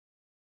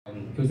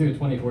It was either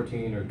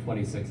 2014 or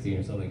 2016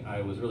 or something.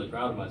 I was really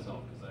proud of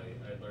myself because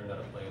I learned how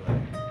to play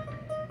like,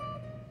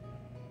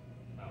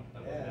 wow,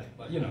 that wasn't it,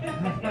 but you know.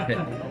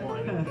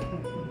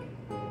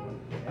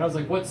 And I was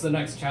like, what's the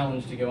next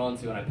challenge to go on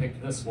to? And I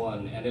picked this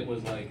one, and it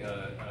was like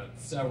a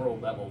several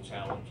level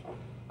challenge.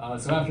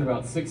 So after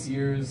about 6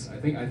 years, I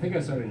think I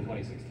started in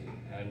 2016,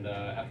 and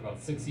after about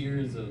 6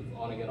 years of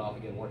on again, off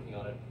again, working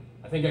on it,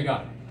 I think I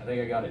got it. I think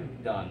I got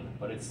it done,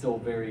 but it's still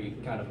very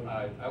kind of,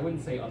 I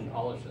wouldn't say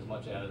unpolished as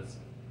much as,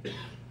 if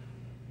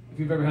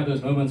you've ever had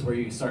those moments where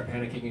you start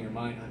panicking in your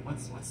mind, like,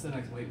 what's the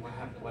next, wait, what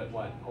happened,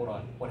 what, hold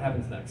on, what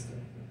happens next?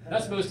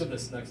 That's most of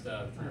this next 3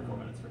 or 4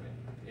 minutes for me,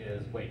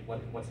 is wait,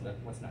 what's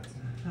next?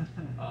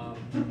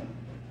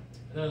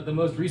 The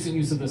most recent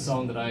use of this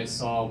song that I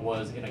saw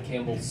was in a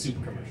Campbell's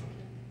soup commercial.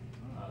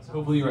 So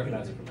hopefully you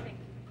recognize it from there.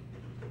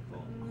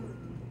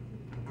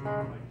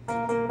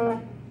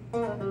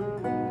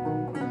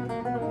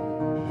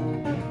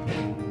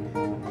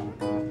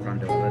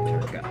 Rondo Alla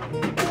Turca.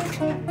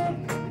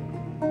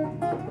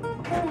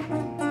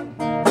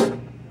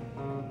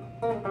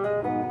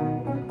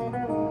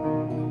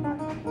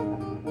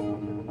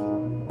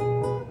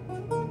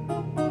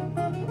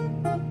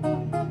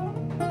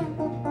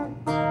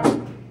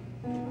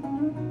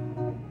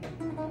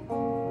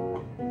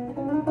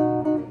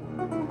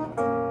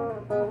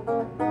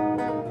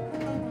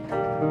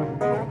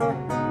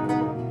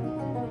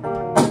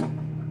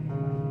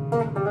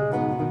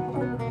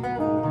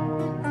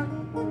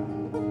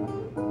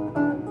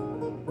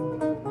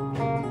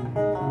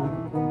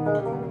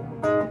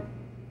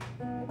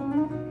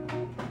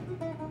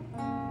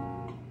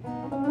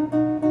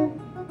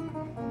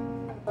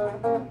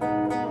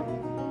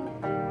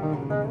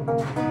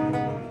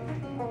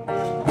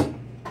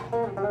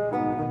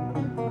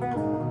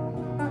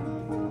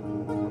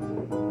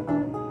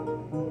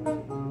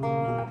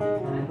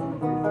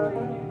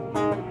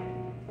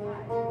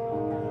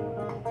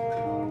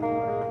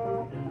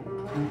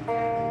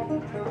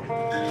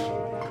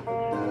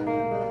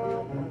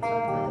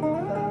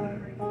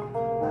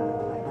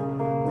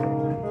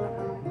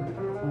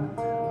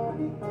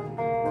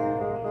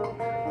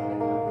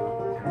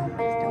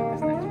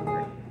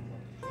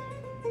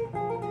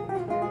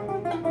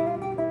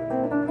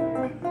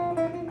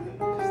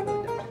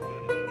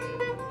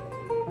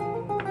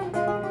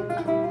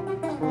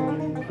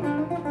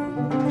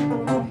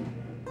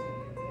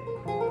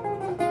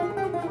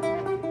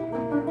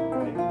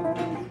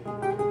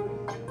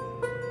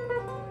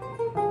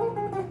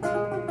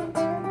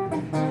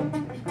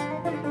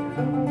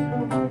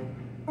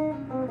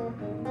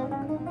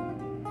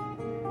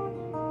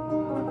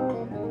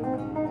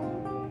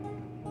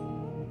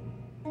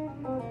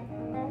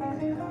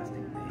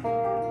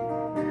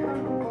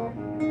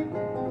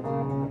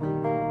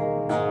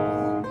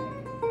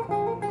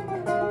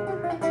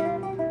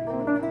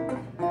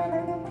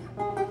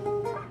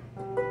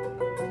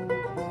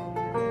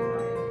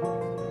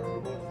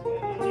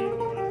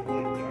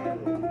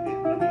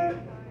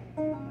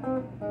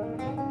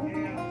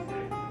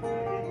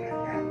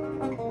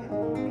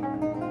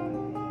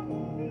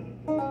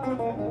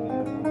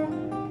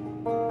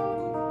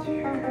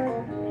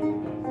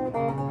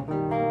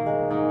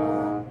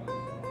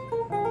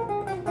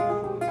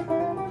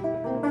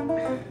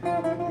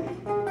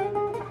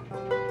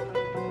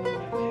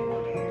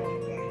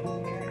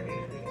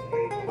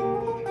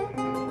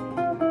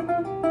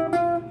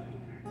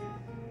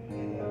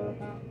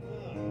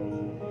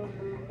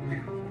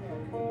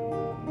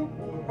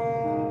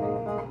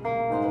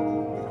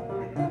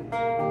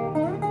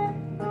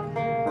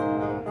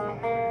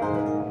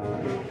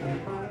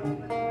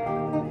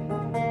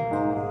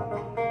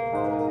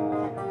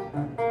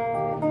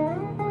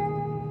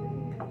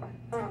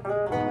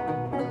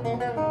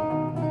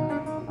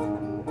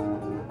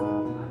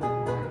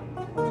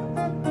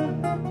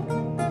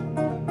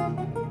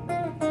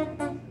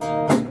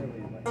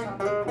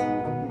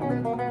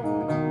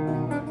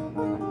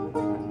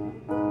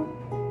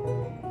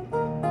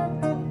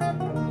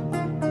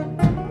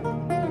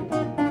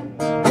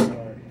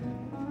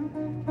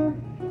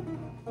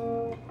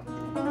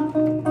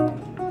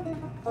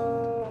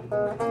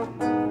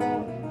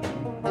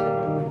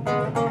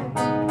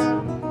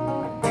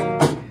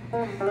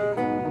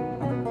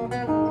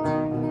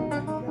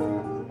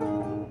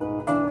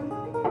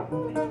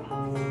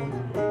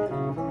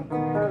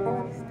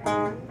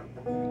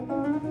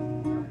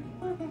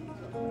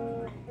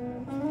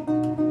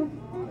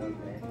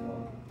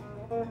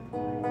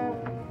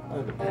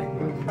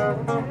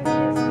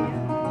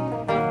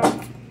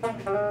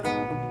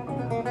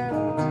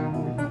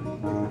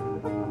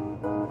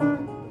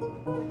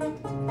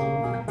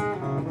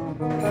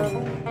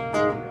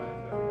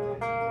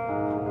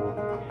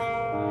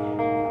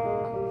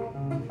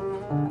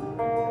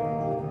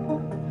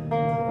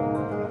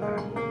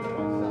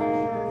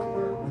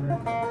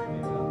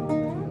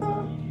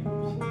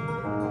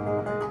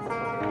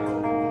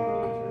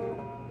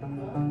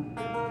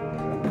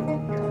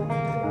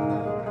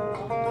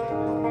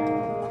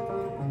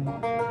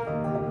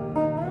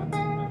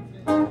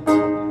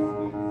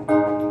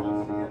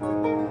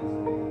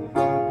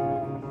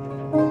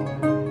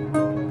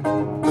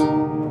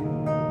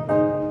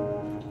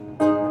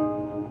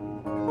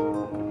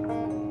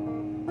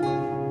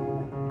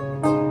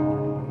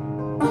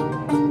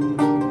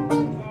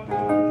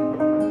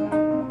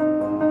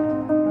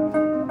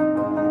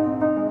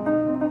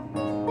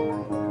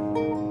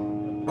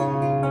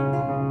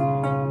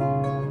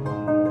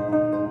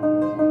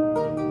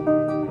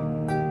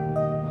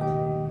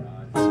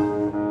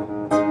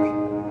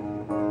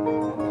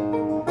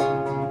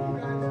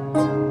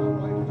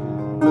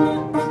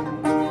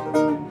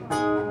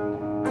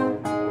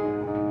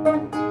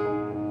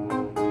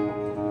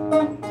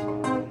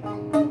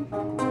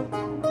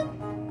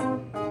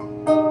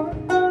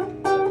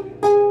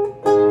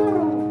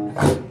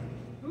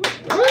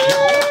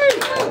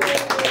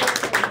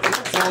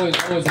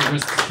 always a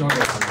risk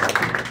struggle for me.